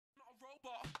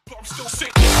Yo,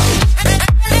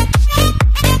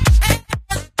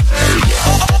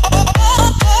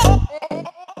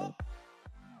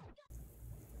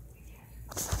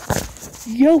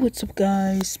 what's up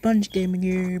guys, Sponge Gaming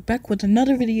here, back with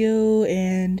another video,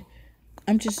 and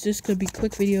this gonna be a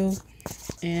quick video,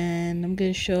 and I'm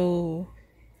gonna show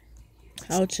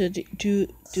how to do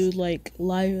like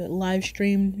live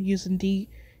stream using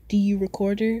DU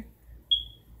Recorder.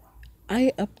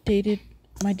 I updated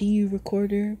my DU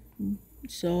Recorder,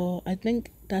 so I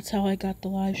think that's how I got the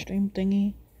live stream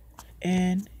thingy.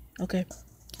 And okay,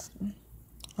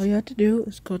 all you have to do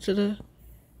is go to the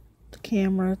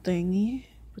camera thingy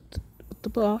with the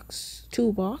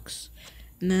toolbox,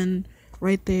 and then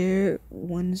right there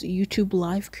one's YouTube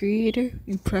Live Creator.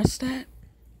 You press that,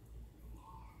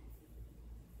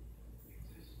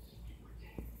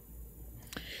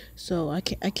 so I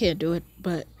can't do it,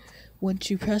 but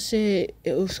once you press it,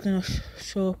 it was gonna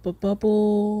show up a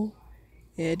bubble,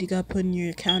 and you gotta put in your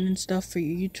account and stuff for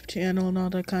your YouTube channel and all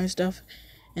that kind of stuff,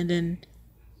 and then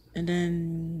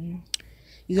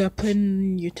you gotta put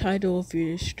in your title of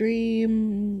your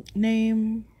stream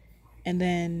name, and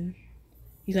then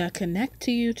you gotta connect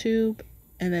to YouTube,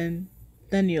 and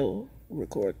then you'll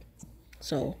record.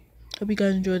 So hope you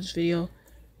guys enjoyed this video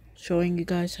showing you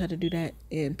guys how to do that,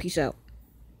 and peace out.